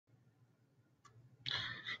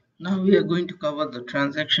Now we are going to cover the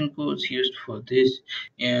transaction codes used for this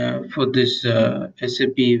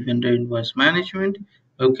SAP vendor invoice management.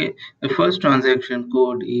 Okay, the first transaction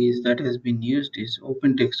code is that has been used is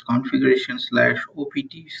OpenText configuration slash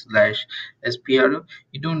OPT slash SPRO.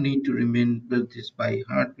 You don't need to remember this by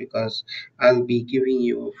heart because I'll be giving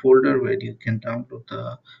you a folder where you can download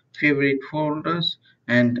the favorite folders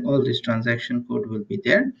and all this transaction code will be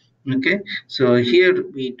there. Okay, so here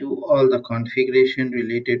we do all the configuration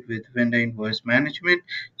related with vendor invoice management,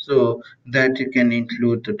 so that you can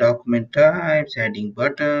include the document types, adding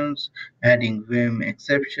buttons, adding vim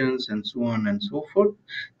exceptions, and so on and so forth.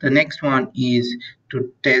 The next one is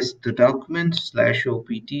to test the documents slash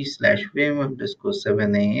opt slash vim underscore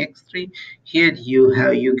 7ax3. Here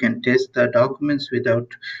you can test the documents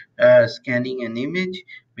without scanning an image,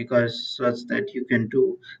 because such that you can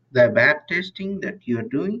do the back testing that you are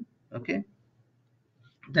doing. Okay,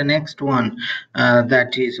 the next one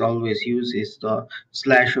that is always used is the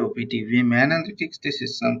slash opt vim analytics. This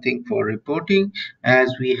is something for reporting,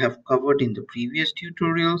 as we have covered in the previous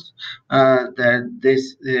tutorials. That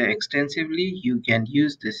this extensively you can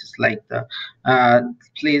use. This is like the uh,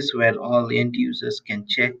 place where all end users can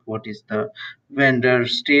check what is the vendor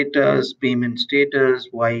status, payment status,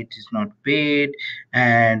 why it is not paid,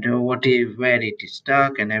 and what is where it is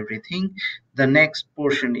stuck and everything. The next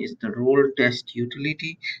portion is the role test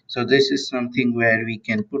utility. So this is something where we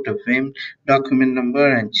can put a vim document number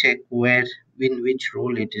and check where in which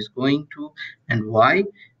role it is going to and why.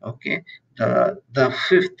 Okay, the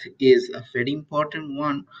fifth is a very important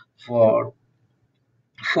one for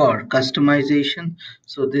customization.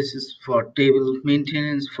 So this is for table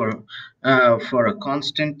maintenance, for a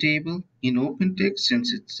constant table in OpenText.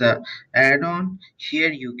 Since it's a add-on,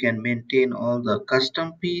 here you can maintain all the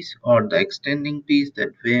custom piece or the extending piece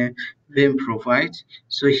that vim provides.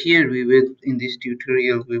 So here we will, in this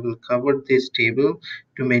tutorial, we will cover this table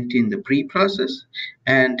to maintain the pre-process.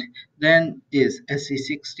 And then is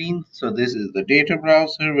SE16. So this is the data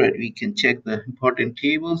browser where we can check the important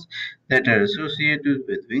tables that are associated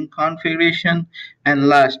with Vim configuration. And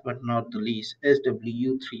last but not the least,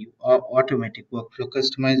 SW3 or automatic workflow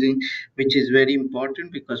customizing, which is very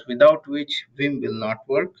important because without which Vim will not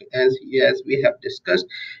work. As we have discussed,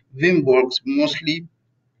 Vim works mostly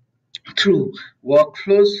through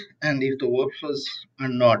workflows, and if the workflows are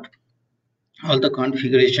not, all the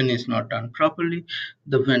configuration is not done properly,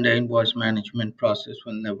 the vendor invoice management process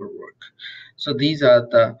will never work. So these are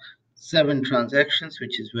the 7 transactions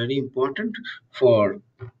which is very important for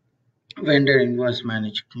vendor invoice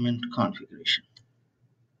management configuration.